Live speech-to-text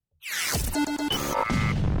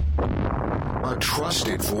A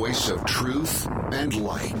trusted voice of truth and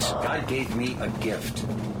light. God gave me a gift.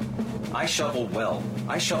 I shovel well.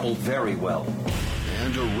 I shovel very well.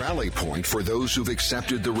 And a rally point for those who've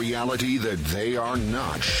accepted the reality that they are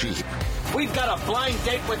not sheep. We've got a blind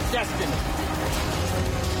date with destiny.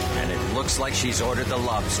 And it looks like she's ordered the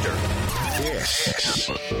lobster. This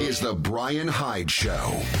is the Bryan Hyde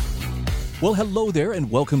Show. Well, hello there, and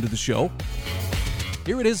welcome to the show.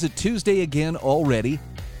 Here it is, a Tuesday again already.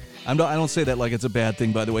 I don't say that like it's a bad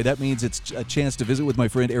thing, by the way. That means it's a chance to visit with my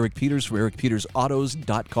friend Eric Peters from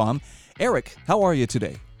ericpetersautos.com. Eric, how are you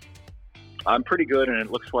today? I'm pretty good, and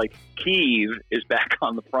it looks like Kyiv is back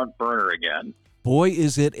on the front burner again. Boy,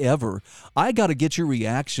 is it ever. I got to get your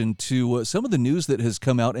reaction to some of the news that has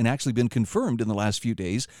come out and actually been confirmed in the last few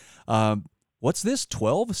days. What's this?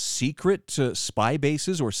 12 secret spy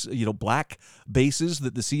bases or, black bases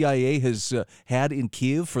that the CIA has had in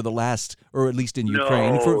Kyiv for the last, or at least in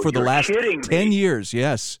Ukraine, for the last 10 years.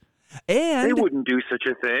 Yes. And they wouldn't do such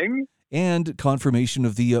a thing. And confirmation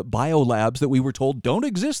of the biolabs that we were told don't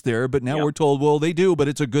exist there, but now we're told, well, they do, but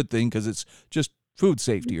it's a good thing because it's just food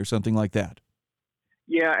safety or something like that.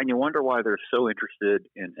 Yeah, and you wonder why they're so interested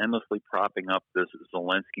in endlessly propping up this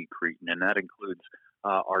Zelensky cretin, and that includes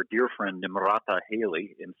our dear friend Nimrata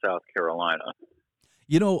Haley in South Carolina.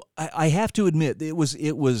 You know, I have to admit, it was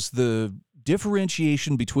the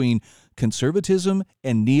differentiation between conservatism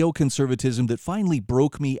and neoconservatism that finally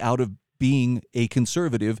broke me out of being a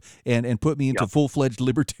conservative and put me into full-fledged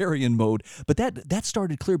libertarian mode. But that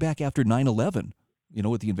started clear back after 9/11,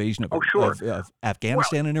 with the invasion of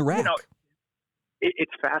Afghanistan and Iraq.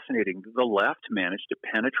 It's fascinating. The left managed to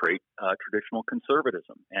penetrate traditional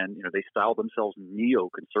conservatism, and they style themselves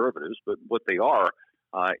neoconservatives, but what they are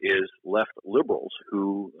is left liberals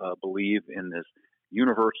who believe in this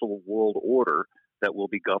universal world order that will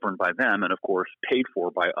be governed by them, and of course paid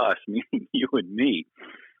for by us, meaning you and me.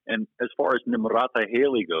 And as far as Nimrata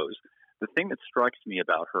Haley goes, the thing that strikes me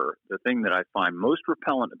about her, the thing that I find most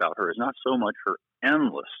repellent about her, is not so much her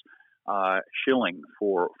endless shilling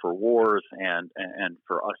for wars and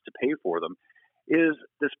for us to pay for them, is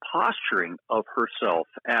this posturing of herself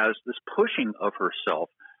as this pushing of herself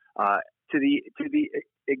to the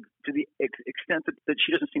extent that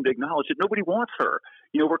she doesn't seem to acknowledge that nobody wants her.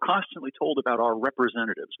 We're constantly told about our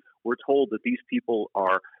representatives. We're told that these people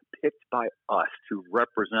are picked by us to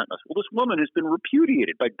represent us. Well, this woman has been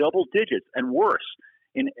repudiated by double digits and worse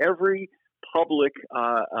in every public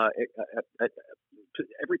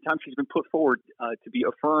every time she's been put forward to be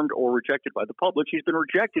affirmed or rejected by the public, she's been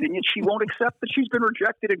rejected, and yet she won't accept that she's been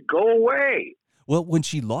rejected and go away. Well, when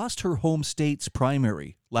she lost her home state's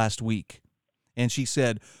primary last week, and she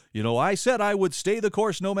said, I said I would stay the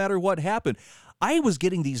course no matter what happened, I was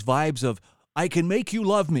getting these vibes of, I can make you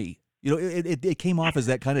love me. It came off as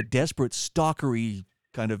that kind of desperate, stalkery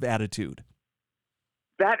kind of attitude.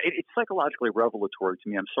 It's psychologically revelatory to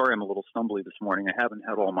me. I'm sorry I'm a little stumbly this morning. I haven't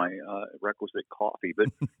had all my requisite coffee,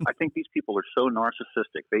 but I think these people are so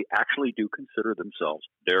narcissistic. They actually do consider themselves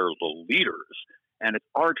they're the leaders, and it's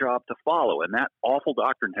our job to follow. And that awful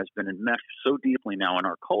doctrine has been enmeshed so deeply now in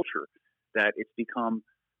our culture that it's become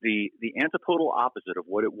the antipodal opposite of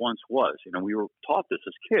what it once was. We were taught this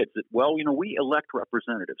as kids that, we elect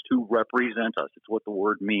representatives to represent us. It's what the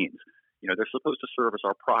word means. They're supposed to serve as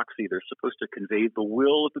our proxy. They're supposed to convey the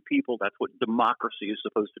will of the people. That's what democracy is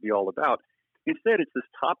supposed to be all about. Instead, it's this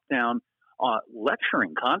top-down,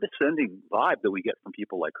 lecturing, condescending vibe that we get from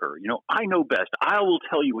people like her. I know best. I will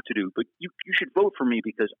tell you what to do, but you should vote for me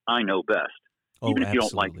because I know best, even if you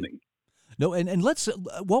don't like me. No, and let's,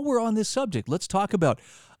 while we're on this subject, let's talk about,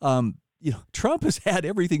 Trump has had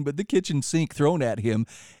everything but the kitchen sink thrown at him,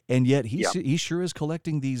 and yet he sure is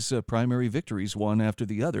collecting these primary victories one after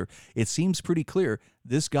the other. It seems pretty clear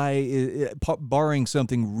this guy, barring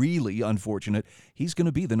something really unfortunate, he's going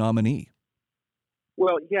to be the nominee.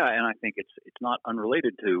 Well, yeah, and I think it's not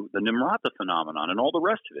unrelated to the Nimrata phenomenon and all the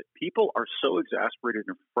rest of it. People are so exasperated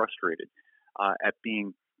and frustrated at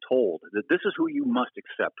being told that this is who you must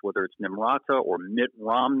accept, whether it's Nimrata or Mitt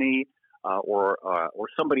Romney or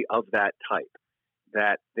somebody of that type,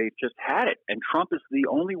 that they've just had it. And Trump is the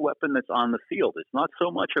only weapon that's on the field. It's not so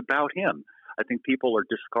much about him. I think people are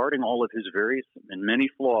discarding all of his various and many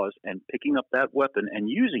flaws and picking up that weapon and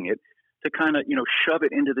using it to kind of, shove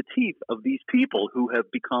it into the teeth of these people who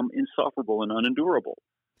have become insufferable and unendurable.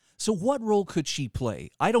 So what role could she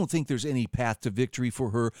play? I don't think there's any path to victory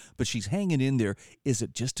for her, but she's hanging in there. Is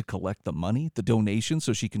it just to collect the money, the donations,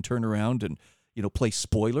 so she can turn around and, play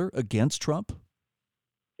spoiler against Trump?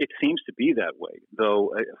 It seems to be that way,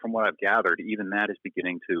 though, from what I've gathered, even that is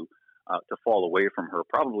beginning to to fall away from her,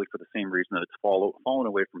 probably for the same reason that it's fallen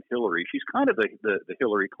away from Hillary. She's kind of the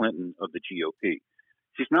Hillary Clinton of the GOP.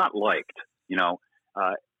 She's not liked,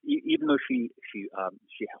 even though she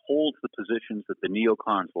holds the positions that the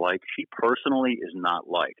neocons like. She personally is not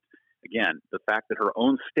liked. Again, the fact that her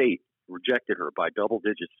own state rejected her by double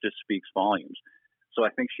digits just speaks volumes. So I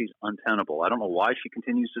think she's untenable. I don't know why she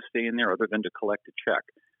continues to stay in there other than to collect a check.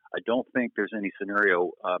 I don't think there's any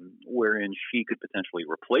scenario wherein she could potentially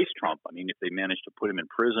replace Trump. I mean, if they manage to put him in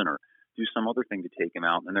prison or do some other thing to take him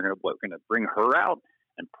out, and they're going to bring her out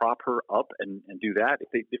and prop her up and do that.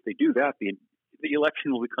 If they do that, the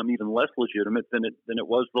election will become even less legitimate than it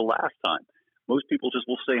was the last time. Most people just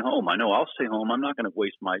will stay home. I know I'll stay home. I'm not going to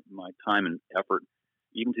waste my time and effort,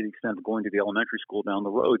 even to the extent of going to the elementary school down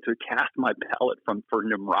the road, to cast my ballot for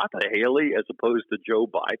Nimrata Haley as opposed to Joe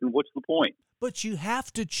Biden. What's the point? But you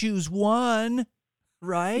have to choose one,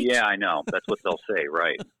 right? Yeah, I know. That's what they'll say,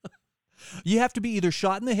 right? You have to be either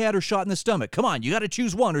shot in the head or shot in the stomach. Come on, you got to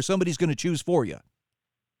choose one or somebody's going to choose for you.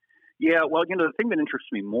 Yeah, well, the thing that interests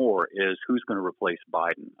me more is who's going to replace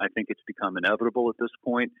Biden. I think it's become inevitable at this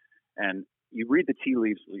point, and you read the tea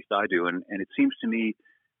leaves, at least I do, and it seems to me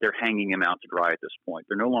they're hanging him out to dry at this point.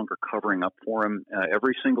 They're no longer covering up for him.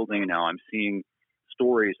 Every single day now I'm seeing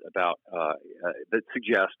stories about that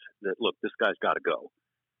suggest that, look, this guy's got to go.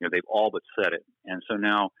 They've all but said it. And so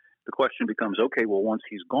now the question becomes, okay, well, once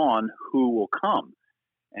he's gone, who will come?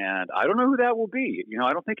 And I don't know who that will be.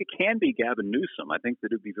 I don't think it can be Gavin Newsom. I think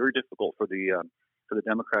that it would be very difficult for the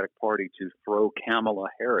Democratic Party to throw Kamala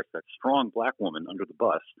Harris, that strong black woman, under the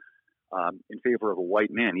bus in favor of a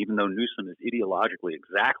white man, even though Newsom is ideologically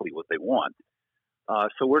exactly what they want.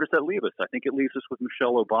 So where does that leave us? I think it leaves us with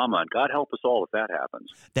Michelle Obama, and God help us all if that happens.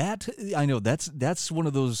 That, I know, that's one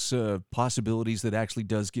of those possibilities that actually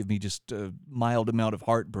does give me just a mild amount of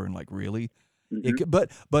heartburn, like really. Mm-hmm.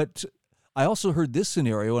 But I also heard this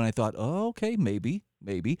scenario, and I thought, oh, okay, maybe.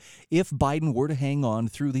 If Biden were to hang on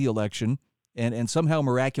through the election and somehow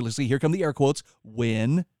miraculously, here come the air quotes,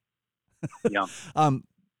 win. Yeah.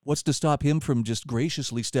 What's to stop him from just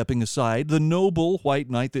graciously stepping aside, the noble white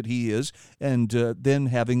knight that he is, and then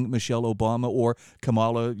having Michelle Obama or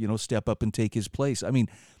Kamala, step up and take his place? I mean,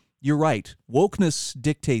 you're right. Wokeness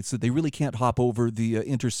dictates that they really can't hop over the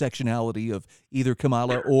intersectionality of either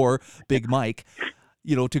Kamala or Big Mike,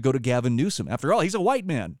 to go to Gavin Newsom. After all, he's a white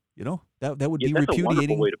man. That would be that's repudiating. A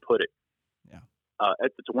wonderful way to put it. Yeah,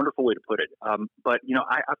 it's a wonderful way to put it. But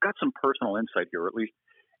I've got some personal insight here, or at least.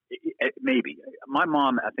 Maybe. My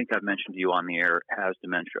mom, I think I've mentioned to you on the air, has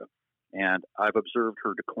dementia, and I've observed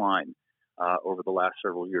her decline over the last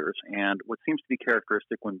several years. And what seems to be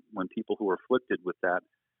characteristic when people who are afflicted with that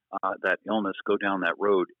illness go down that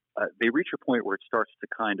road, they reach a point where it starts to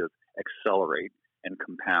kind of accelerate and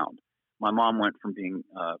compound. My mom went from being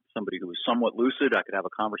somebody who was somewhat lucid, I could have a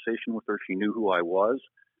conversation with her, she knew who I was,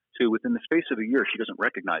 to within the space of a year, she doesn't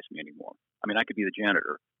recognize me anymore. I mean, I could be the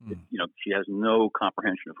janitor. She has no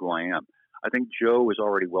comprehension of who I am. I think Joe is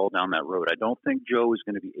already well down that road. I don't think Joe is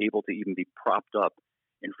going to be able to even be propped up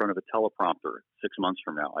in front of a teleprompter 6 months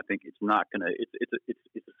from now. I think it's not going to. It's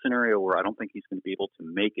a scenario where I don't think he's going to be able to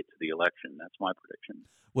make it to the election. That's my prediction.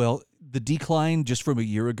 Well, the decline just from a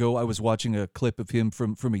year ago. I was watching a clip of him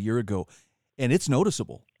from a year ago, and it's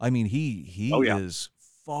noticeable. I mean, he is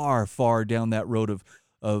far down that road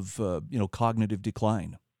of cognitive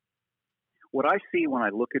decline. What I see when I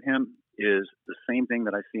look at him is the same thing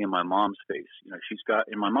that I see in my mom's face. She's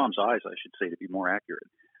got, in my mom's eyes, I should say, to be more accurate.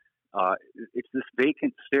 It's this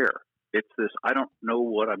vacant stare. It's this I don't know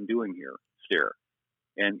what I'm doing here stare.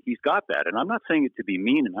 And he's got that. And I'm not saying it to be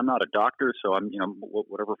mean, and I'm not a doctor, so I'm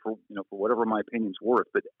whatever for whatever my opinion's worth.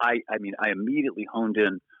 But I immediately honed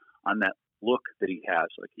in on that look that he has.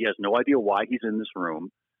 Like he has no idea why he's in this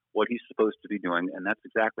room, what he's supposed to be doing, and that's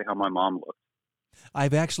exactly how my mom looked.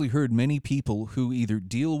 I've actually heard many people who either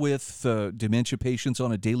deal with dementia patients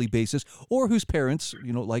on a daily basis or whose parents,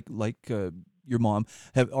 like your mom,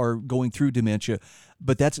 are going through dementia.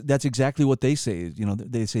 But that's exactly what they say.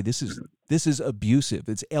 They say this is abusive.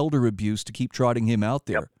 It's elder abuse to keep trotting him out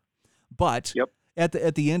there. Yep. But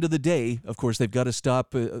at the end of the day, of course, they've got to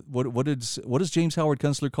stop. What does James Howard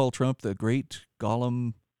Kunstler call Trump? The great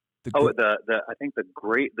golem. I think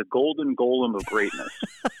the golden golem of greatness.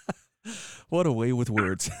 What a way with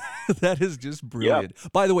words. That is just brilliant.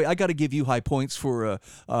 Yep. By the way, I got to give you high points for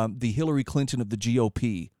the Hillary Clinton of the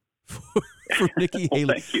GOP. For Nikki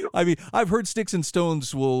Haley. Thank you. I mean, I've heard sticks and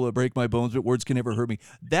stones will break my bones, but words can never hurt me.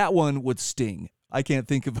 That one would sting. I can't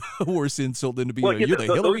think of a worse insult than to be you're the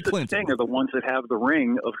Hillary Clinton. Those that sting are the ones that have the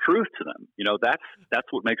ring of truth to them. That's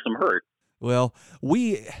what makes them hurt. Well,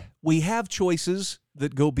 we have choices,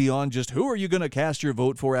 that go beyond just who are you going to cast your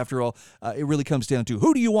vote for. After all, it really comes down to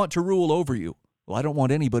who do you want to rule over you? Well, I don't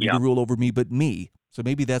want anybody to rule over me but me. So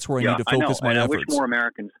maybe that's where I need to focus my efforts.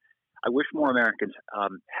 I wish more Americans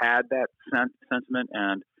had that sentiment,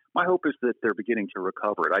 and my hope is that they're beginning to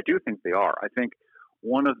recover it. I do think they are. I think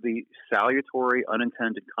one of the salutary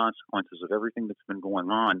unintended consequences of everything that's been going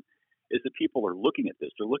on is that people are looking at this.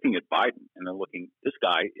 They're looking at Biden, and they're looking, this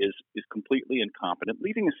guy is completely incompetent,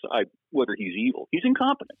 leaving aside whether he's evil. He's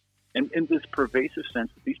incompetent. And in this pervasive sense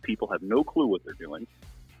that these people have no clue what they're doing.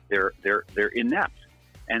 They're inept.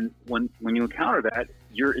 And when you encounter that,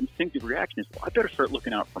 your instinctive reaction is, well, I better start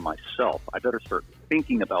looking out for myself. I better start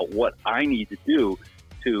thinking about what I need to do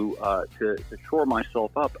to shore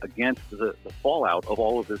myself up against the fallout of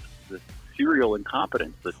all of this serial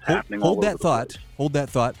incompetence that's happening all over the place. Hold that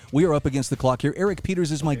thought. We are up against the clock here. Eric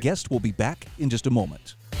Peters is my guest. We'll be back in just a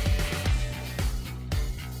moment.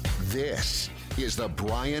 This is the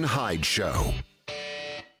Bryan Hyde Show.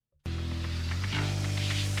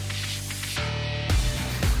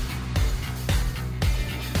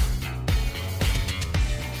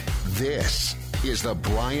 This is the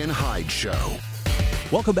Bryan Hyde Show.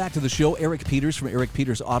 Welcome back to the show. Eric Peters from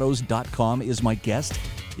ericpetersautos.com is my guest.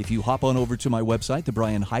 If you hop on over to my website,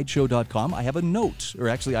 thebryanhydeshow.com, I have a note, or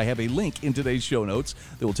actually I have a link in today's show notes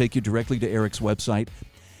that will take you directly to Eric's website.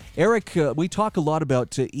 Eric, we talk a lot about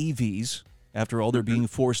EVs. After all, they're being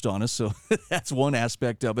forced on us, so that's one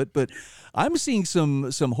aspect of it. But I'm seeing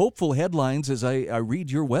some hopeful headlines as I read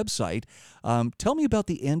your website. Tell me about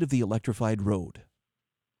the end of the electrified road.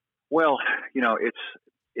 Well,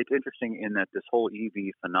 it's interesting in that this whole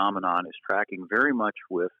EV phenomenon is tracking very much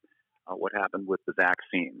with what happened with the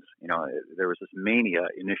vaccines. There was this mania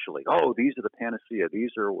initially. Oh, these are the panacea.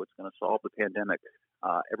 These are what's going to solve the pandemic.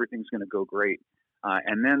 Everything's going to go great.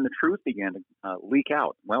 And then the truth began to leak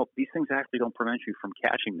out. Well, these things actually don't prevent you from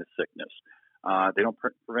catching the sickness. They don't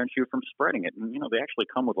prevent you from spreading it. And, they actually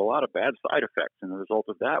come with a lot of bad side effects. And the result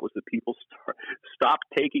of that was that people stopped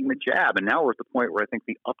taking the jab. And now we're at the point where I think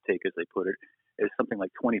the uptake, as they put it, is something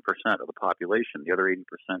like 20% of the population, the other 80%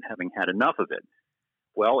 having had enough of it.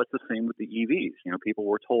 Well, it's the same with the EVs. People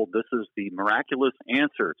were told this is the miraculous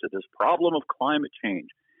answer to this problem of climate change.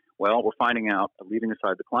 Well, we're finding out, leaving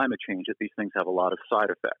aside the climate change, that these things have a lot of side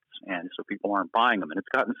effects. And so people aren't buying them. And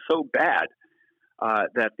it's gotten so bad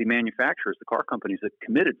that the manufacturers, the car companies that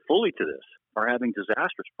committed fully to this, are having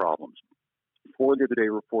disastrous problems. Ford the other day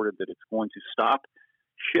reported that it's going to stop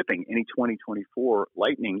shipping any 2024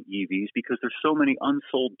 Lightning EVs because there's so many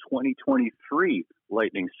unsold 2023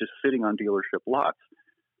 Lightnings just sitting on dealership lots.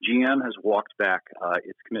 GM has walked back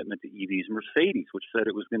its commitment to EVs. Mercedes, which said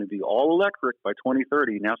it was going to be all electric by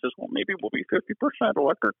 2030, now says, well, maybe we'll be 50%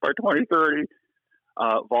 electric by 2030.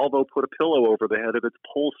 Volvo put a pillow over the head of its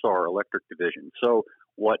Pulsar electric division. So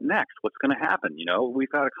what next? What's going to happen? We've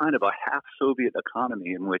got a kind of a half-Soviet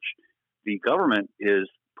economy in which the government is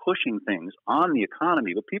pushing things on the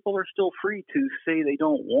economy, but people are still free to say they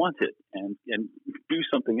don't want it and do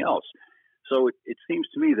something else. So it seems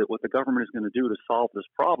to me that what the government is going to do to solve this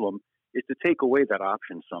problem is to take away that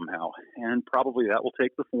option somehow. And probably that will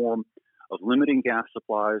take the form of limiting gas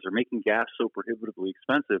supplies or making gas so prohibitively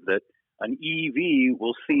expensive that an EV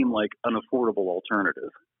will seem like an affordable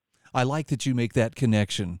alternative. I like that you make that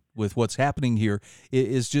connection with what's happening here. It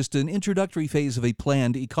is just an introductory phase of a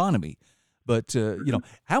planned economy. But,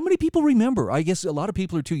 how many people remember? I guess a lot of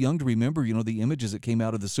people are too young to remember, the images that came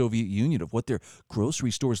out of the Soviet Union of what their grocery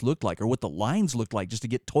stores looked like or what the lines looked like just to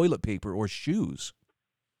get toilet paper or shoes.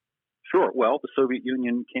 Sure. Well, the Soviet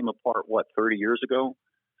Union came apart, 30 years ago?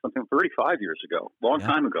 35 years ago, long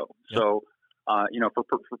time ago. Yep. So,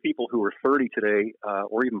 for people who are 30 today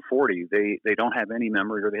or even 40, they don't have any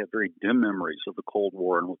memory or they have very dim memories of the Cold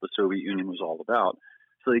War and what the Soviet Union was all about.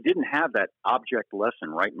 So they didn't have that object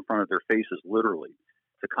lesson right in front of their faces, literally,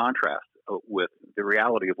 to contrast with the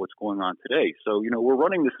reality of what's going on today. So, we're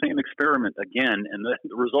running the same experiment again, and the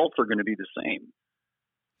results are going to be the same.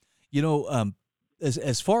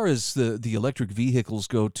 As far as the electric vehicles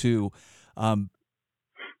go, too,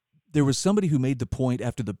 there was somebody who made the point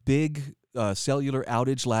after the big cellular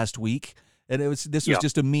outage last week, and this was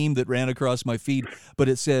just a meme that ran across my feed, but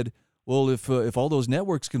it said, well, if all those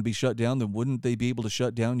networks can be shut down, then wouldn't they be able to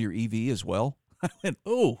shut down your EV as well? I went,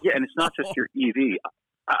 oh. Yeah, and it's not just your EV.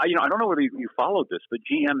 I don't know whether you followed this, but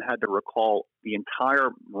GM had to recall the entire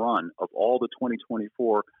run of all the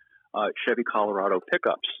 2024 Chevy Colorado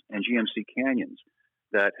pickups and GMC Canyons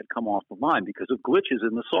that had come off the line because of glitches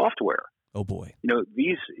in the software. Oh, boy.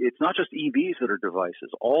 It's not just EVs that are devices.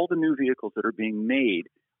 All the new vehicles that are being made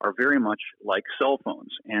are very much like cell phones,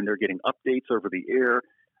 and they're getting updates over the air.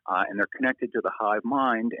 and they're connected to the hive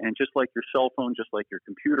mind. And just like your cell phone, just like your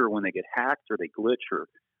computer, when they get hacked or they glitch or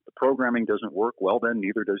the programming doesn't work, well, then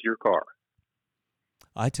neither does your car.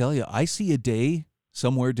 I tell you, I see a day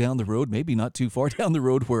somewhere down the road, maybe not too far down the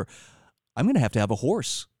road, where I'm going to have a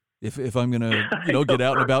horse if I'm going to get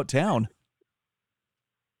out and about town.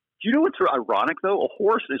 Do you know what's ironic, though? A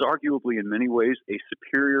horse is arguably in many ways a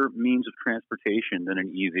superior means of transportation than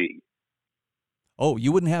an EV. Oh,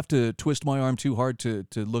 you wouldn't have to twist my arm too hard to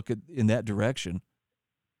look in that direction.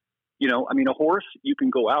 A horse, you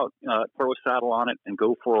can go out, throw a saddle on it, and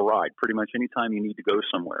go for a ride pretty much anytime you need to go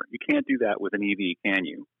somewhere. You can't do that with an EV, can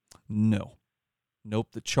you? No. Nope.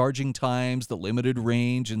 The charging times, the limited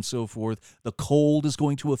range, and so forth. The cold is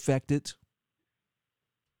going to affect it.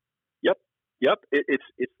 Yep.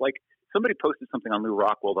 It's like somebody posted something on Lou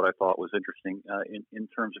Rockwell that I thought was interesting in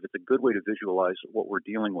terms of it's a good way to visualize what we're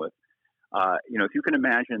dealing with. If you can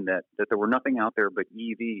imagine that there were nothing out there but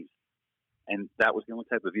EVs, and that was the only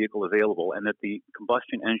type of vehicle available, and that the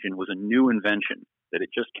combustion engine was a new invention, that it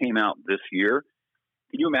just came out this year,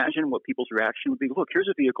 can you imagine what people's reaction would be? Look, here's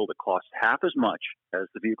a vehicle that costs half as much as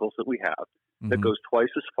the vehicles that we have, that goes twice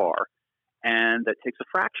as far, and that takes a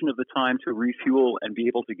fraction of the time to refuel and be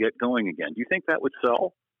able to get going again. Do you think that would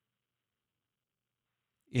sell?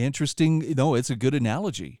 Interesting. No, it's a good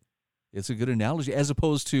analogy. It's a good analogy as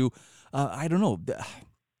opposed to, I don't know,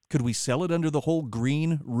 could we sell it under the whole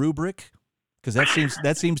green rubric? Because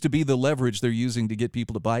that seems to be the leverage they're using to get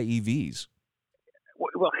people to buy EVs.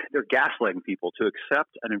 Well, they're gaslighting people to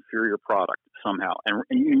accept an inferior product somehow. And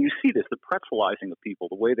you see this, the pretzelizing of people,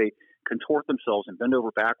 the way they contort themselves and bend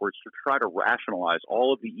over backwards to try to rationalize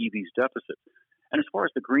all of the EV's deficits. And as far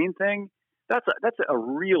as the green thing, that's a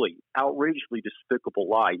really outrageously despicable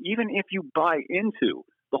lie. Even if you buy into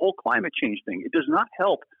the whole climate change thing, it does not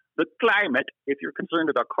help the climate if you're concerned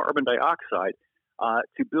about carbon dioxide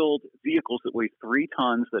to build vehicles that weigh 3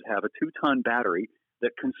 tons, that have a 2-ton battery,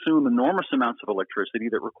 that consume enormous amounts of electricity,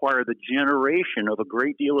 that require the generation of a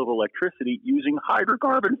great deal of electricity using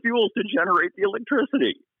hydrocarbon fuels to generate the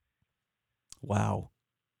electricity. Wow.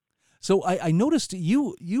 So I noticed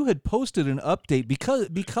you had posted an update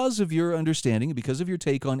because of your understanding, because of your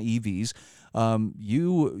take on EVs.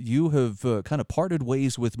 You have kind of parted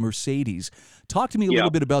ways with Mercedes. Talk to me a little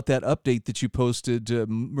bit about that update that you posted.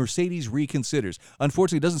 Mercedes reconsiders.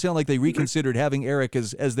 Unfortunately, it doesn't sound like they reconsidered having Eric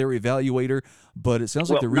as their evaluator, but it sounds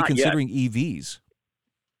like they're reconsidering EVs.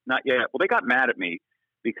 Not yet. Well, they got mad at me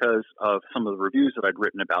because of some of the reviews that I'd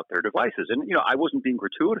written about their devices. And, I wasn't being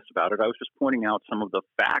gratuitous about it. I was just pointing out some of the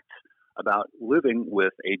facts about living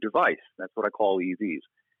with a device. That's what I call EVs.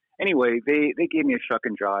 Anyway, they gave me a shuck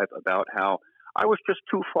and jive about how I was just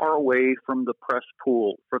too far away from the press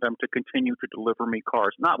pool for them to continue to deliver me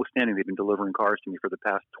cars, notwithstanding they've been delivering cars to me for the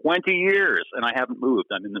past 20 years, and I haven't moved.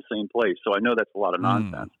 I'm in the same place, so I know that's a lot of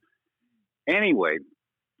nonsense. Anyway,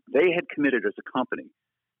 they had committed as a company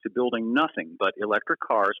to building nothing but electric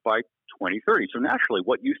cars by 2030. So naturally,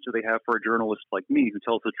 what use do they have for a journalist like me who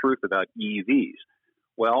tells the truth about EVs?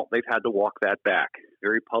 Well, they've had to walk that back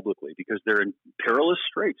very publicly because they're in perilous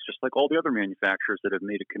straits, just like all the other manufacturers that have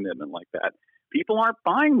made a commitment like that. People aren't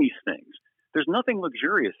buying these things. There's nothing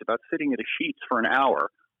luxurious about sitting at a Sheetz for an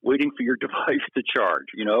hour waiting for your device to charge,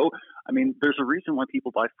 there's a reason why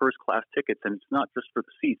people buy first-class tickets, and it's not just for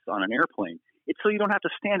the seats on an airplane. It's so you don't have to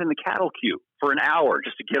stand in the cattle queue for an hour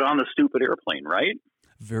just to get on the stupid airplane, right?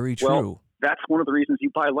 Very true. Well, that's one of the reasons you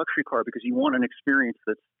buy a luxury car, because you want an experience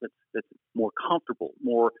that's more comfortable,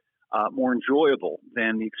 more enjoyable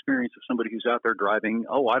than the experience of somebody who's out there driving,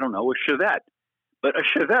 a Chevette. But a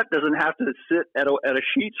Chevette doesn't have to sit at a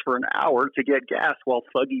Sheetz for an hour to get gas while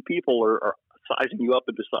thuggy people are sizing you up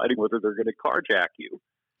and deciding whether they're going to carjack you.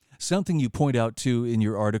 Something you point out, too, in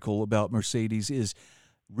your article about Mercedes is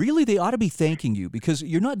really they ought to be thanking you, because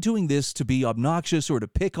you're not doing this to be obnoxious or to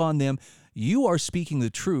pick on them. You are speaking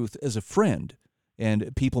the truth as a friend,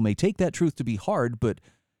 and people may take that truth to be hard, but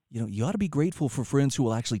you ought to be grateful for friends who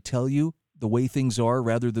will actually tell you the way things are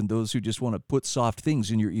rather than those who just want to put soft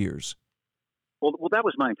things in your ears. Well, that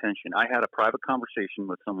was my intention. I had a private conversation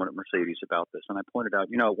with someone at Mercedes about this, and I pointed out,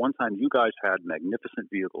 at one time you guys had magnificent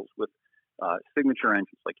vehicles with signature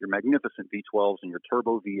engines, like your magnificent V12s and your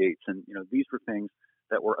turbo V8s, and these were things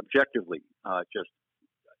that were objectively just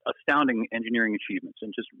astounding engineering achievements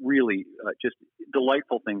and just really just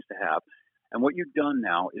delightful things to have. And what you've done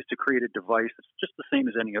now is to create a device that's just the same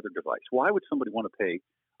as any other device. Why would somebody want to pay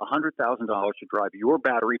 $100,000 to drive your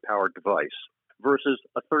battery-powered device versus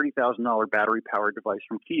a $30,000 battery-powered device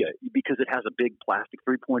from Kia? Because it has a big plastic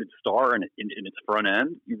 3-pointed star in its front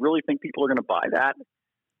end? You really think people are going to buy that?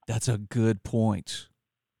 That's a good point.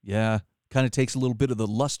 Yeah, Kind of takes a little bit of the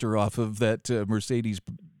luster off of that Mercedes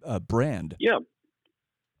brand. Yeah.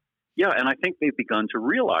 Yeah, and I think they've begun to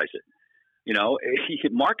realize it.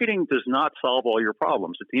 Marketing does not solve all your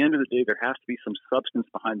problems. At the end of the day, there has to be some substance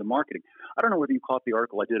behind the marketing. I don't know whether you caught the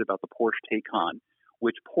article I did about the Porsche Taycan,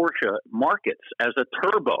 which Porsche markets as a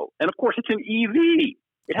turbo. And of course, it's an EV.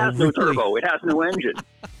 It has no turbo. It has no engine.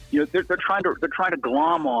 They're trying to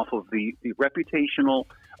glom off of the reputational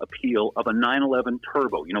appeal of a 911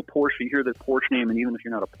 turbo. Porsche, you hear the Porsche name, and even if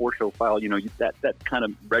you're not a Porsche-ophile, that kind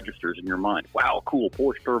of registers in your mind. Wow, cool,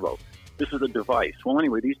 Porsche turbo. This is a device. Well,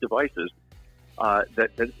 anyway, these devices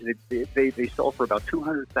they sell for about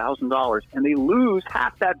 $200,000, and they lose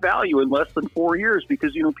half that value in less than 4 years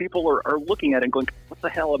because people are looking at it and going, "What the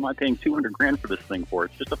hell am I paying $200,000 for this thing for?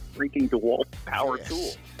 It's just a freaking DeWalt power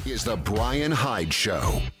tool." Is the Bryan Hyde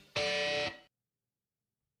Show.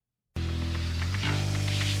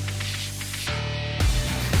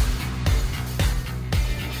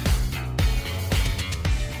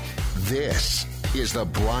 This is the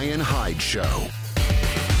Bryan Hyde Show.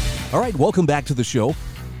 All right, welcome back to the show.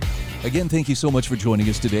 Again, thank you so much for joining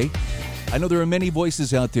us today. I know there are many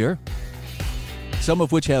voices out there, some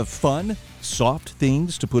of which have fun, soft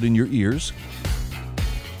things to put in your ears.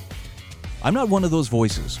 I'm not one of those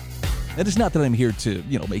voices. And it's not that I'm here to,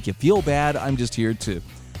 make you feel bad. I'm here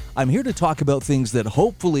to talk about things that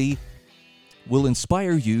hopefully will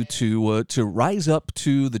inspire you to rise up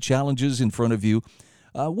to the challenges in front of you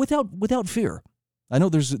without fear. I know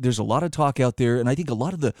there's a lot of talk out there, and I think a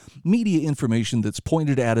lot of the media information that's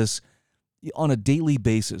pointed at us on a daily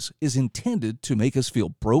basis is intended to make us feel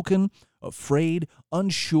broken, afraid,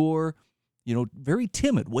 unsure, very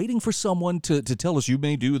timid, waiting for someone to tell us you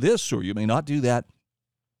may do this or you may not do that.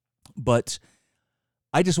 But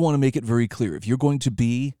I just want to make it very clear. If you're going to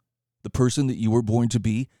be the person that you were born to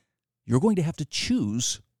be, you're going to have to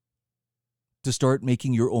choose to start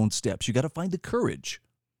making your own steps. You got to find the courage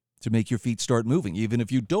to make your feet start moving, even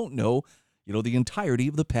if you don't know, the entirety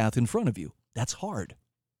of the path in front of you. That's hard.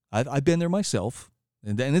 I've been there myself,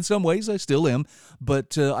 and in some ways I still am,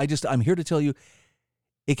 but I'm here to tell you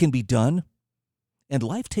it can be done, and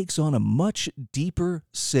life takes on a much deeper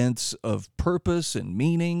sense of purpose and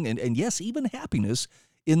meaning, and yes, even happiness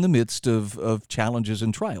in the midst of challenges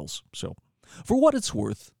and trials. So for what it's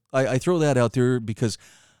worth, I throw that out there because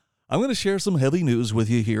I'm going to share some heavy news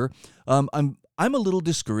with you here. I'm a little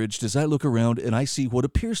discouraged as I look around and I see what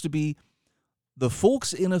appears to be the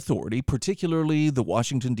folks in authority, particularly the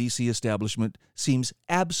Washington, D.C. establishment, seems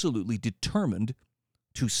absolutely determined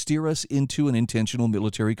to steer us into an intentional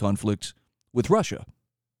military conflict with Russia.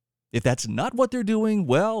 If that's not what they're doing,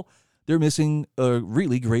 well, they're missing a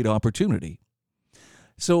really great opportunity.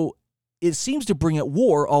 So it seems to bring up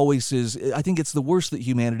war always is, I think it's the worst that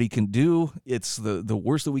humanity can do. It's the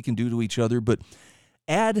worst that we can do to each other, but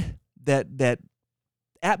add that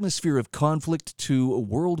atmosphere of conflict to a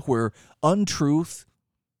world where untruth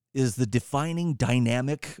is the defining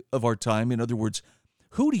dynamic of our time. In other words,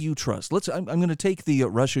 who do you trust? I'm going to take the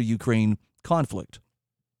Russia-Ukraine conflict.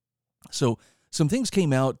 So some things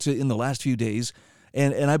came out in the last few days,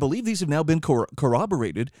 and I believe these have now been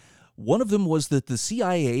corroborated. One of them was that the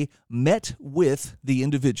CIA met with the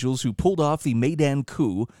individuals who pulled off the Maidan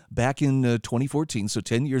coup back in 2014, so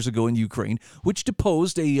 10 years ago in Ukraine, which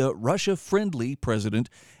deposed a Russia-friendly president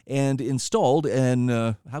and installed an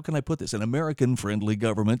American-friendly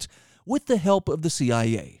government with the help of the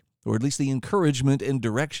CIA, or at least the encouragement and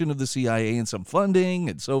direction of the CIA and some funding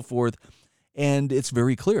and so forth. And it's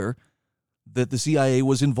very clear that the CIA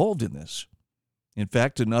was involved in this. In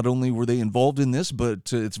fact, not only were they involved in this,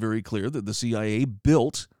 but it's very clear that the CIA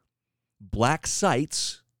built black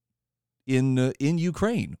sites in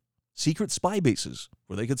Ukraine, secret spy bases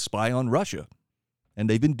where they could spy on Russia. And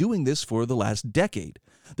they've been doing this for the last decade.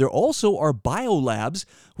 There also are biolabs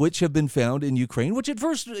which have been found in Ukraine, which at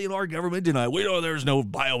first our government denied. We know there's no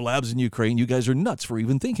biolabs in Ukraine. You guys are nuts for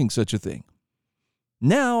even thinking such a thing.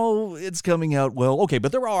 Now it's coming out, well, okay,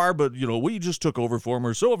 but there are, but, we just took over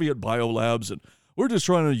former Soviet biolabs and we're just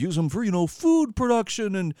trying to use them for, food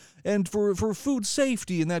production and for food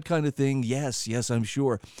safety and that kind of thing. Yes, I'm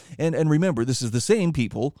sure. And remember, this is the same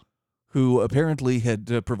people who apparently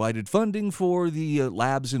had provided funding for the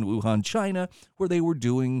labs in Wuhan, China, where they were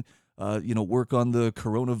doing, work on the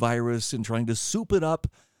coronavirus and trying to soup it up.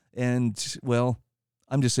 And, well,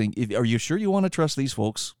 I'm just saying, are you sure you want to trust these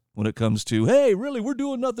folks when it comes to, hey, really, we're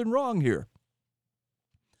doing nothing wrong here?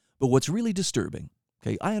 But what's really disturbing,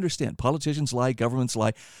 okay, I understand politicians lie, governments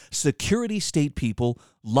lie, security state people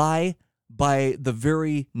lie by the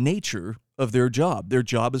very nature of their job. Their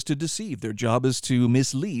job is to deceive. Their job is to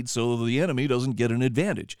mislead so the enemy doesn't get an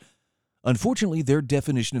advantage. Unfortunately, their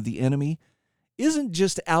definition of the enemy isn't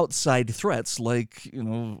just outside threats like,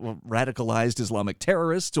 radicalized Islamic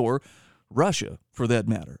terrorists or Russia, for that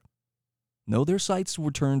matter. No, their sights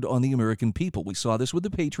were turned on the American people. We saw this with the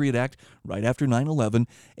Patriot Act right after 9/11,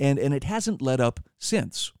 and it hasn't let up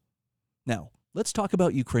since. Now, let's talk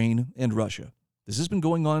about Ukraine and Russia. This has been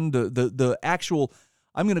going on, the actual,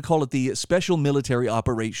 I'm going to call it the special military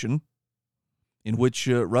operation, in which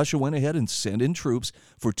Russia went ahead and sent in troops.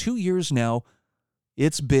 For 2 years now,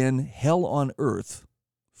 it's been hell on earth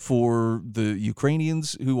for the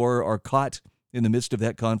Ukrainians who are caught in the midst of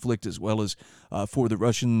that conflict, as well as for the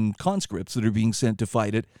Russian conscripts that are being sent to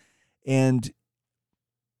fight it. And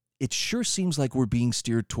it sure seems like we're being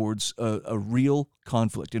steered towards a real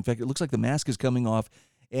conflict. In fact, it looks like the mask is coming off,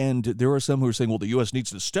 and there are some who are saying, well, the U.S.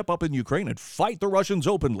 needs to step up in Ukraine and fight the Russians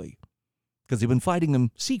openly, because they've been fighting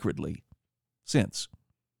them secretly since.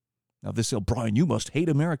 Now, Bryan, you must hate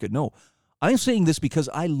America. No, I'm saying this because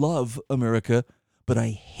I love America, but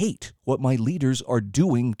I hate what my leaders are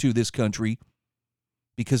doing to this country,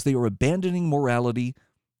 because they are abandoning morality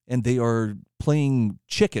and they are playing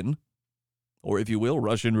chicken, or if you will,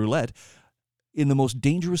 Russian roulette, in the most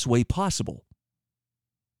dangerous way possible.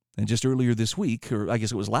 And just earlier this week, or I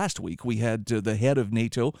guess it was last week, we had the head of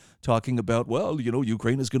NATO talking about,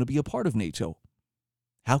 Ukraine is going to be a part of NATO.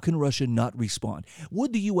 How can Russia not respond?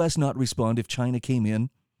 Would the U.S. not respond if China came in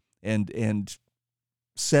and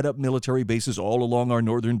set up military bases all along our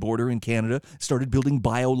northern border in Canada, started building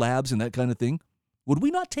biolabs and that kind of thing? Would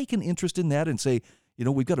we not take an interest in that and say,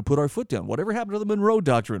 we've got to put our foot down? Whatever happened to the Monroe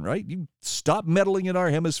Doctrine, right? You stop meddling in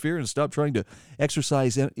our hemisphere and stop trying to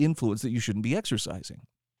exercise influence that you shouldn't be exercising.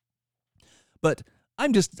 But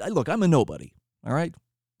I'm a nobody, all right?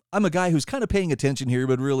 I'm a guy who's kind of paying attention here,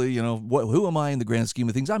 but really, who am I in the grand scheme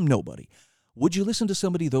of things? I'm nobody. Would you listen to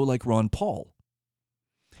somebody, though, like Ron Paul?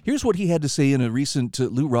 Here's what he had to say in a recent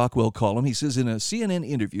Lou Rockwell column. He says in a CNN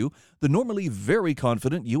interview, the normally very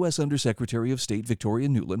confident U.S. Undersecretary of State Victoria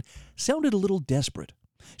Nuland sounded a little desperate.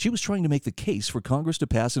 She was trying to make the case for Congress to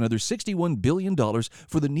pass another $61 billion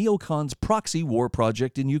for the neocons' proxy war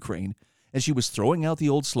project in Ukraine, and she was throwing out the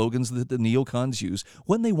old slogans that the neocons use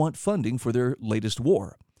when they want funding for their latest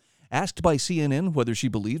war. Asked by CNN whether she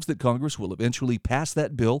believes that Congress will eventually pass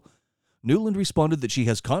that bill, Nuland responded that she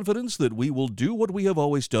has confidence that we will do what we have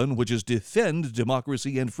always done, which is defend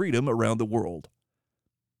democracy and freedom around the world.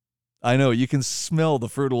 I know, you can smell the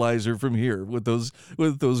fertilizer from here with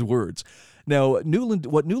those words. Now, what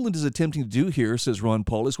Nuland is attempting to do here, says Ron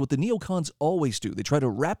Paul, is what the neocons always do. They try to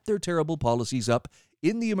wrap their terrible policies up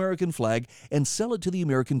in the American flag and sell it to the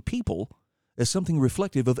American people as something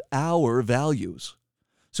reflective of our values.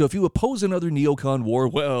 So if you oppose another neocon war,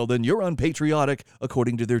 well, then you're unpatriotic,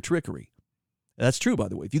 according to their trickery. That's true, by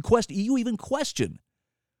the way. If you even question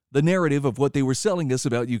the narrative of what they were selling us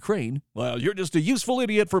about Ukraine, well, you're just a useful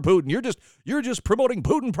idiot for Putin. You're just promoting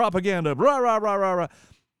Putin propaganda. Rah, rah, rah, rah, rah.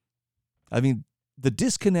 I mean, the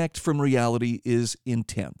disconnect from reality is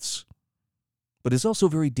intense. But it's also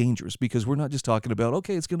very dangerous, because we're not just talking about,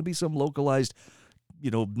 okay, it's going to be some localized,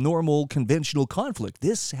 normal, conventional conflict.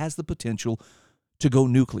 This has the potential to go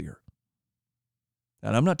nuclear.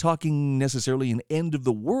 And I'm not talking necessarily an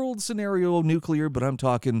end-of-the-world scenario nuclear, but I'm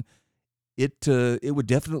talking it would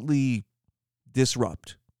definitely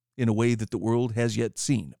disrupt in a way that the world has yet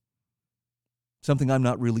seen. Something I'm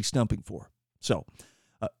not really stumping for. So,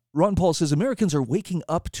 Ron Paul says Americans are waking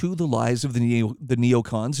up to the lies of the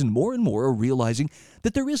neocons, and more are realizing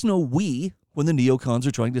that there is no we when the neocons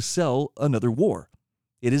are trying to sell another war.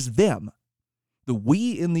 It is them. The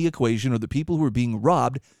we in the equation are the people who are being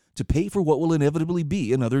robbed to pay for what will inevitably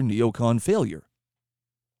be another neocon failure.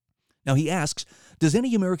 Now he asks, does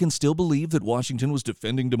any American still believe that Washington was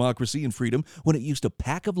defending democracy and freedom when it used a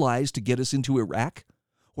pack of lies to get us into Iraq,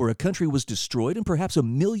 where a country was destroyed and perhaps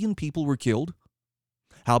 1 million people were killed?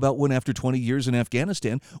 How about when, after 20 years in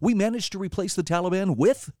Afghanistan, we managed to replace the Taliban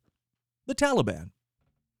with the Taliban?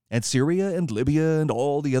 And Syria and Libya and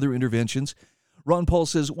all the other interventions. Ron Paul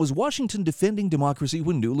says, was Washington defending democracy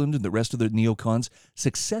when Nuland and the rest of the neocons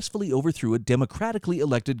successfully overthrew a democratically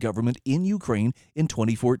elected government in Ukraine in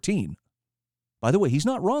 2014? By the way, he's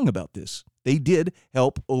not wrong about this. They did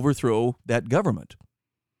help overthrow that government.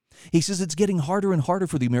 He says it's getting harder and harder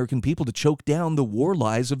for the American people to choke down the war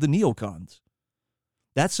lies of the neocons.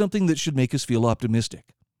 That's something that should make us feel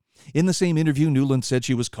optimistic. In the same interview, Nuland said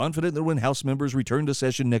she was confident that when House members return to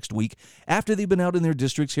session next week, after they've been out in their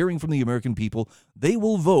districts hearing from the American people, they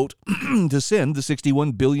will vote to send the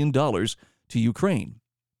 $61 billion to Ukraine.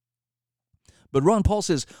 But Ron Paul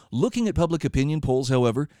says, looking at public opinion polls,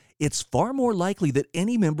 however, it's far more likely that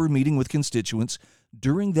any member meeting with constituents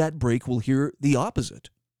during that break will hear the opposite.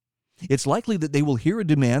 It's likely that they will hear a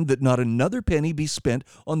demand that not another penny be spent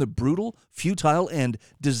on the brutal, futile, and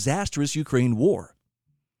disastrous Ukraine war.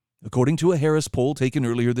 According to a Harris poll taken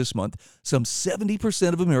earlier this month, some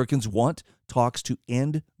 70% of Americans want talks to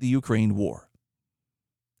end the Ukraine war.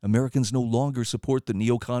 Americans no longer support the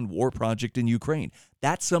neocon war project in Ukraine.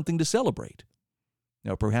 That's something to celebrate.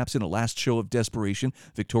 Now, perhaps in a last show of desperation,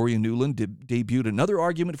 Victoria Nuland debuted another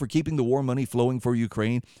argument for keeping the war money flowing for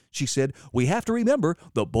Ukraine. She said, "We have to remember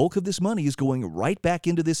the bulk of this money is going right back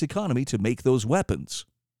into this economy to make those weapons."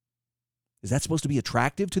 Is that supposed to be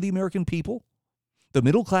attractive to the American people? The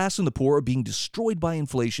middle class and the poor are being destroyed by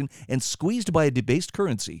inflation and squeezed by a debased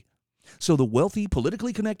currency, so the wealthy,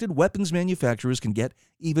 politically connected weapons manufacturers can get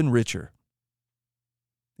even richer.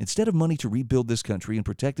 Instead of money to rebuild this country and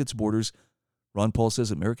protect its borders, Ron Paul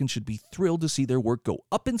says Americans should be thrilled to see their work go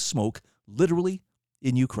up in smoke, literally,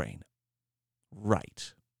 in Ukraine.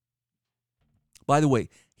 Right. By the way,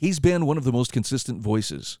 he's been one of the most consistent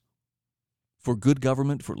voices for good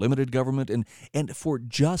government, for limited government, and for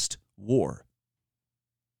just war.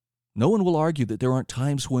 No one will argue that there aren't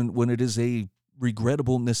times when it is a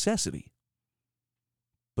regrettable necessity.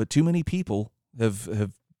 But too many people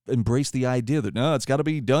have embraced the idea that, no, it's got to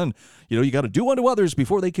be done. You got to do unto others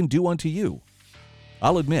before they can do unto you.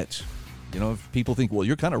 I'll admit, if people think, well,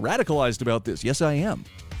 you're kind of radicalized about this. Yes, I am.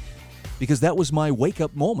 Because that was my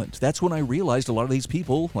wake-up moment. That's when I realized a lot of these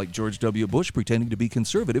people, like George W. Bush, pretending to be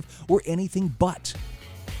conservative, were anything but.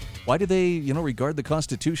 Why do they, regard the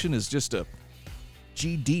Constitution as just a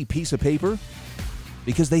GD piece of paper?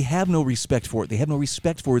 Because they have no respect for it. They have no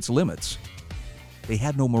respect for its limits. They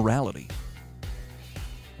have no morality.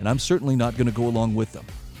 And I'm certainly not going to go along with them.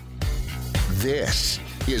 This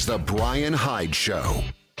is the Bryan Hyde Show.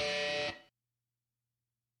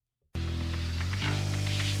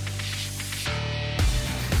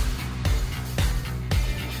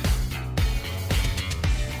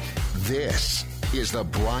 This is the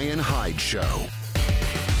Bryan Hyde Show.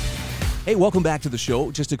 Hey, welcome back to the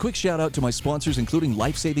show. Just a quick shout out to my sponsors, including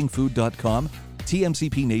LifesavingFood.com,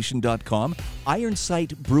 TMCPNation.com,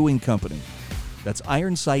 Ironsight Brewing Company. That's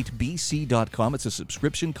IronsightBC.com. It's a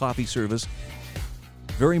subscription coffee service.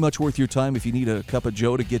 Very much worth your time if you need a cup of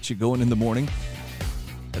joe to get you going in the morning.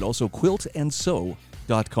 And also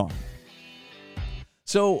QuiltandSew.com.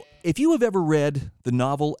 So, if you have ever read the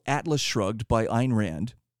novel Atlas Shrugged by Ayn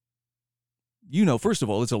Rand, first of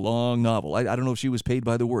all, it's a long novel. I don't know if she was paid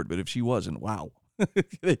by the word, but if she wasn't, wow.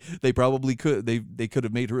 They probably could. They could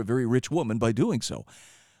have made her a very rich woman by doing so.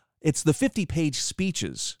 It's the 50-page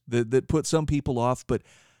speeches that put some people off, but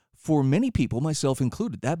for many people, myself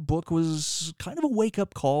included, that book was kind of a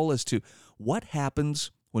wake-up call as to what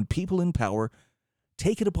happens when people in power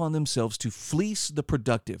take it upon themselves to fleece the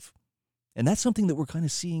productive. And that's something that we're kind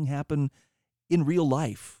of seeing happen in real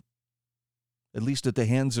life, at least at the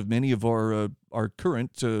hands of many of our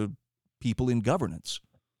current people in governance.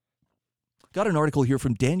 Got an article here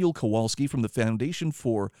from Daniel Kowalski from the Foundation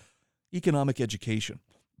for Economic Education.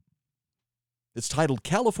 It's titled,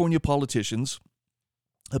 "California Politicians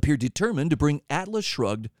Appear Determined to Bring Atlas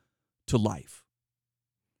Shrugged to Life."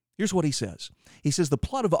 Here's what he says. He says, the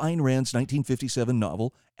plot of Ayn Rand's 1957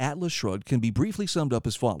 novel, Atlas Shrugged, can be briefly summed up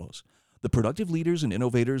as follows. The productive leaders and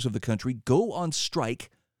innovators of the country go on strike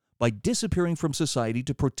by disappearing from society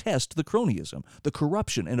to protest the cronyism, the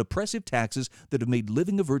corruption, and oppressive taxes that have made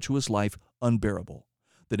living a virtuous life unbearable.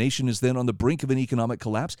 The nation is then on the brink of an economic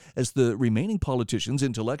collapse as the remaining politicians,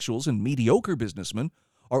 intellectuals, and mediocre businessmen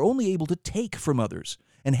are only able to take from others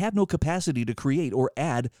and have no capacity to create or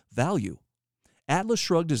add value. Atlas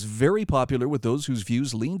Shrugged is very popular with those whose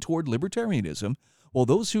views lean toward libertarianism, while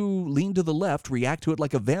those who lean to the left react to it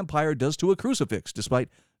like a vampire does to a crucifix, despite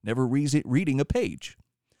never reading a page.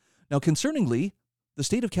 Now, concerningly, the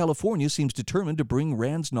state of California seems determined to bring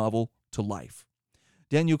Rand's novel to life.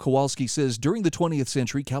 Daniel Kowalski says, during the 20th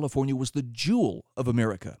century, California was the jewel of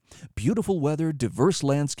America. Beautiful weather, diverse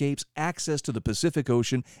landscapes, access to the Pacific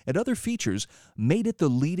Ocean, and other features made it the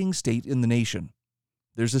leading state in the nation.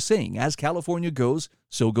 There's a saying, as California goes,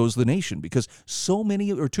 so goes the nation, because so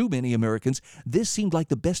many or too many Americans, this seemed like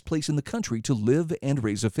the best place in the country to live and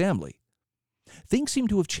raise a family. Things seem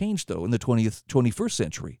to have changed, though, in the 21st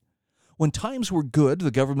century. When times were good,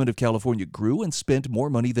 the government of California grew and spent more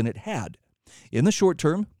money than it had. In the short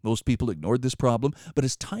term, most people ignored this problem, but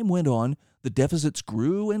as time went on, the deficits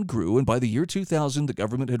grew, and by the year 2000, the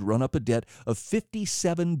government had run up a debt of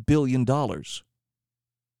 $57 billion.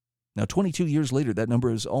 Now, 22 years later, that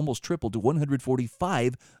number has almost tripled to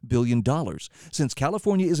 $145 billion. Since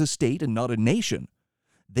California is a state and not a nation,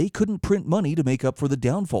 they couldn't print money to make up for the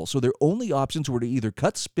downfall, so their only options were to either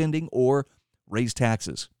cut spending or raise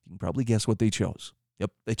taxes. You can probably guess what they chose.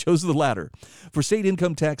 Yep, they chose the latter. For state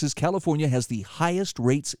income taxes, California has the highest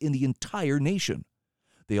rates in the entire nation.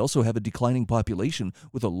 They also have a declining population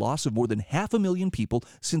with a loss of more than 500,000 people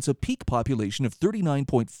since a peak population of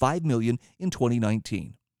 39.5 million in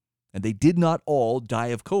 2019. And they did not all die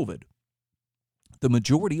of COVID. The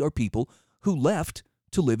majority are people who left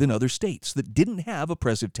to live in other states that didn't have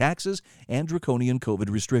oppressive taxes and draconian COVID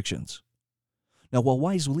restrictions. Now, while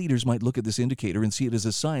wise leaders might look at this indicator and see it as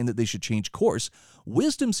a sign that they should change course,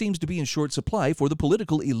 wisdom seems to be in short supply for the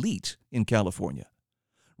political elite in California.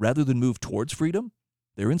 Rather than move towards freedom,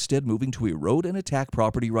 they're instead moving to erode and attack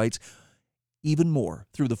property rights even more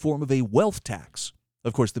through the form of a wealth tax.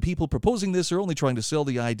 Of course, the people proposing this are only trying to sell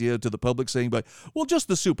the idea to the public, saying, well, just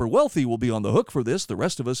the super wealthy will be on the hook for this. The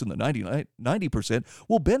rest of us in the 90%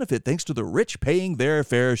 will benefit thanks to the rich paying their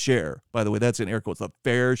fair share. By the way, that's in air quotes, the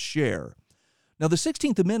fair share. Now, the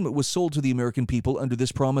 16th Amendment was sold to the American people under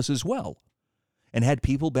this promise as well. And had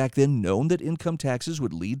people back then known that income taxes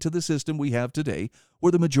would lead to the system we have today,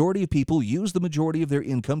 where the majority of people use the majority of their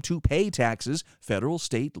income to pay taxes, federal,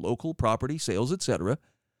 state, local, property, sales, etc.,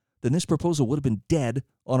 then this proposal would have been dead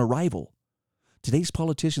on arrival. Today's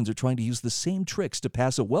politicians are trying to use the same tricks to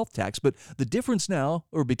pass a wealth tax, but the difference now,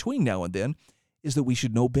 or between now and then, is that we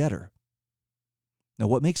should know better. Now,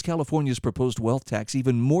 what makes California's proposed wealth tax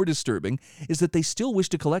even more disturbing is that they still wish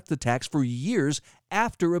to collect the tax for years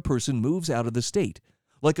after a person moves out of the state,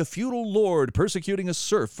 like a feudal lord persecuting a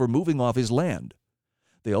serf for moving off his land.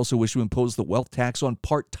 They also wish to impose the wealth tax on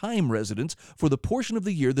part-time residents for the portion of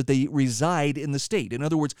the year that they reside in the state. In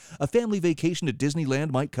other words, a family vacation to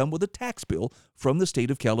Disneyland might come with a tax bill from the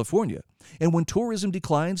state of California. And when tourism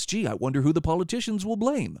declines, I wonder who the politicians will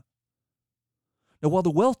blame. Now, while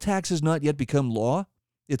the wealth tax has not yet become law,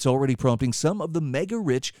 it's already prompting some of the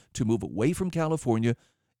mega-rich to move away from California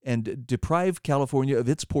and deprive California of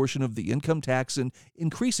its portion of the income tax and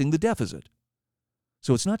increasing the deficit.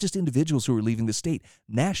 So it's not just individuals who are leaving the state.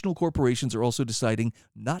 National corporations are also deciding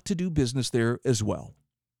not to do business there as well.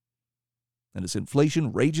 And as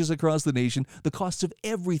inflation rages across the nation, the costs of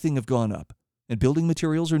everything have gone up. And building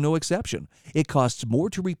materials are no exception. It costs more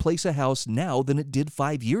to replace a house now than it did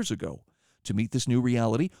 5 years ago. To meet this new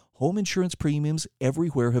reality, home insurance premiums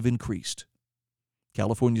everywhere have increased.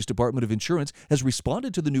 California's Department of Insurance has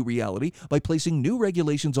responded to the new reality by placing new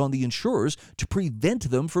regulations on the insurers to prevent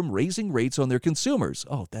them from raising rates on their consumers.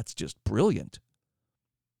 Oh, that's just brilliant.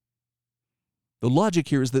 The logic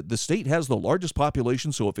here is that the state has the largest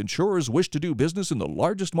population, so if insurers wish to do business in the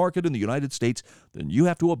largest market in the United States, then you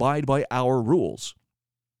have to abide by our rules.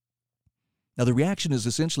 Now, the reaction has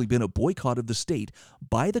essentially been a boycott of the state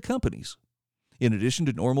by the companies. In addition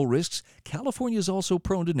to normal risks, California is also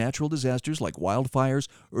prone to natural disasters like wildfires,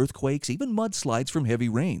 earthquakes, even mudslides from heavy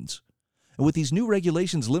rains. And with these new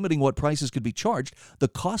regulations limiting what prices could be charged, the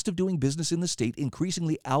cost of doing business in the state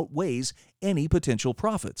increasingly outweighs any potential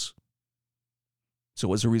profits.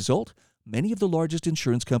 So as a result, many of the largest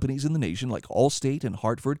insurance companies in the nation, like Allstate and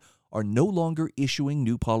Hartford, are no longer issuing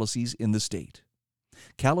new policies in the state.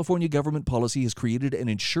 California government policy has created an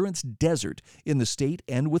insurance desert in the state,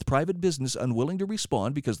 and with private business unwilling to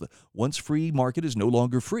respond because the once free market is no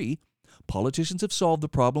longer free, politicians have solved the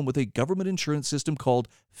problem with a government insurance system called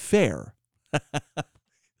FAIR.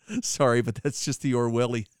 Sorry, but that's just the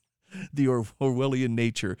Orwellian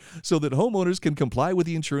nature, so that homeowners can comply with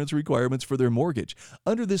the insurance requirements for their mortgage.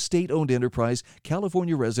 Under this state-owned enterprise,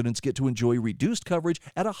 California residents get to enjoy reduced coverage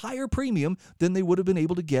at a higher premium than they would have been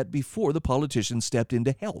able to get before the politicians stepped in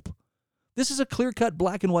to help. This is a clear-cut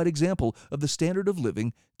black and white example of the standard of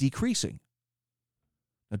living decreasing.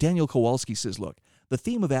 Now, Daniel Kowalski says, look, the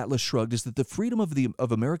theme of Atlas Shrugged is that the freedom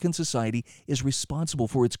of American society is responsible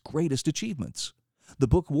for its greatest achievements. The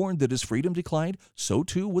book warned that as freedom declined, so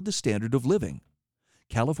too would the standard of living.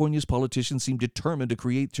 California's politicians seem determined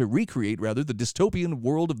to recreate the dystopian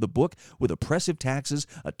world of the book with oppressive taxes,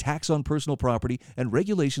 a tax on personal property, and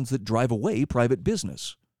regulations that drive away private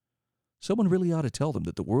business. Someone really ought to tell them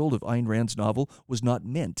that the world of Ayn Rand's novel was not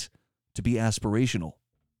meant to be aspirational.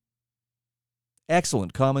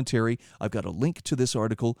 Excellent commentary. I've got a link to this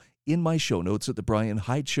article in my show notes at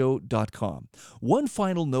thebrianhydeshow.com. One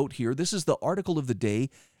final note here. This is the article of the day,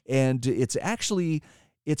 and it's actually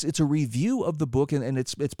it's a review of the book, and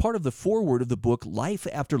it's part of the foreword of the book Life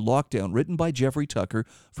After Lockdown, written by Jeffrey Tucker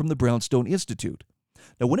from the Brownstone Institute.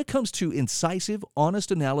 Now, when it comes to incisive,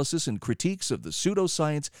 honest analysis and critiques of the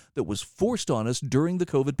pseudoscience that was forced on us during the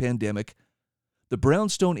COVID pandemic, the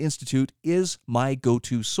Brownstone Institute is my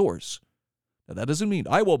go-to source. Now, that doesn't mean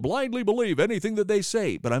I will blindly believe anything that they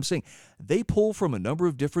say, but I'm saying they pull from a number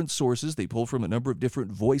of different sources. They pull from a number of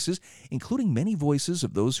different voices, including many voices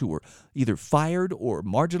of those who were either fired or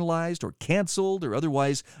marginalized or canceled or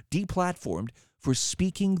otherwise deplatformed for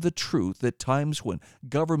speaking the truth at times when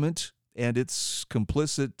government and its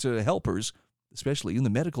complicit helpers, especially in the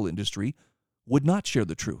medical industry, would not share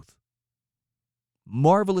the truth.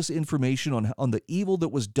 Marvelous information on the evil that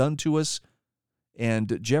was done to us.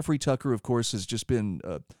 And Jeffrey Tucker, of course, has just been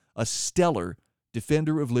a stellar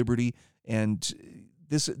defender of liberty. And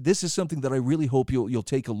this is something that I really hope you'll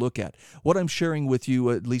take a look at. What I'm sharing with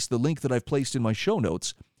you, at least the link that I've placed in my show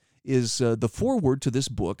notes, is the foreword to this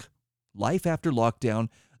book, Life After Lockdown,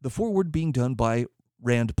 the foreword being done by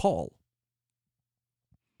Rand Paul.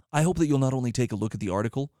 I hope that you'll not only take a look at the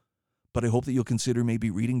article, but I hope that you'll consider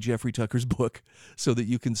maybe reading Jeffrey Tucker's book so that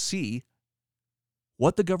you can see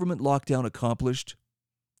what the government lockdown accomplished.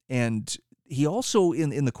 And he also,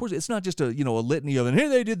 in the course, it's not just a litany of, and hey,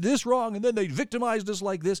 they did this wrong, and then they victimized us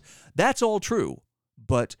like this. That's all true.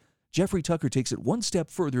 But Jeffrey Tucker takes it one step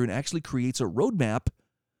further and actually creates a roadmap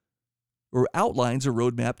or outlines a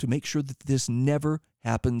roadmap to make sure that this never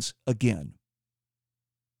happens again.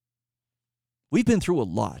 We've been through a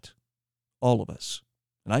lot, all of us.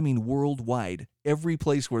 And I mean worldwide, every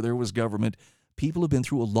place where there was government, people have been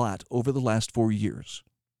through a lot over the last 4 years.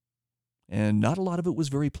 And not a lot of it was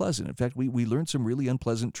very pleasant. In fact, we learned some really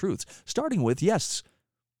unpleasant truths, starting with, yes,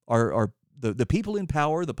 the people in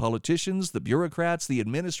power, the politicians, the bureaucrats, the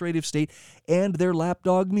administrative state, and their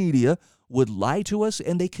lapdog media would lie to us,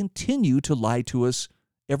 and they continue to lie to us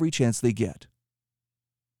every chance they get.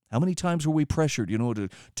 How many times were we pressured, to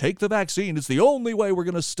take the vaccine? It's the only way we're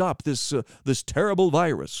going to stop this terrible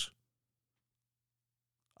virus.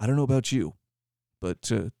 I don't know about you,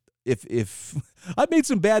 but if I've made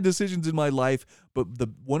some bad decisions in my life, but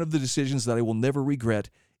one of the decisions that I will never regret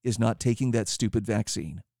is not taking that stupid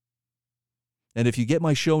vaccine. And if you get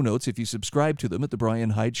my show notes, if you subscribe to them at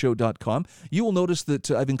thebryanhydeshow.com, you will notice that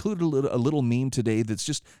I've included a little meme today that's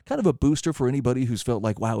just kind of a booster for anybody who's felt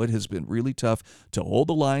like, wow, it has been really tough to hold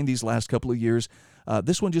the line these last couple of years.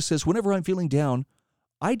 This one just says, whenever I'm feeling down,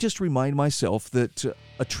 I just remind myself that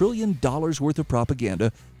 $1 trillion worth of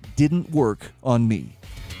propaganda didn't work on me.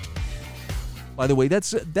 By the way,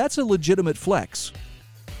 that's a legitimate flex.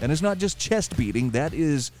 And it's not just chest beating. That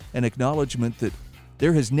is an acknowledgement that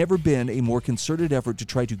there has never been a more concerted effort to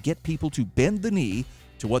try to get people to bend the knee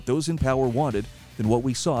to what those in power wanted than what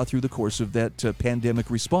we saw through the course of that pandemic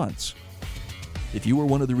response. If you were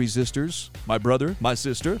one of the resistors, my brother, my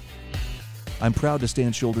sister, I'm proud to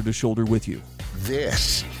stand shoulder to shoulder with you.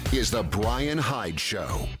 This is The Bryan Hyde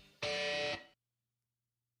Show.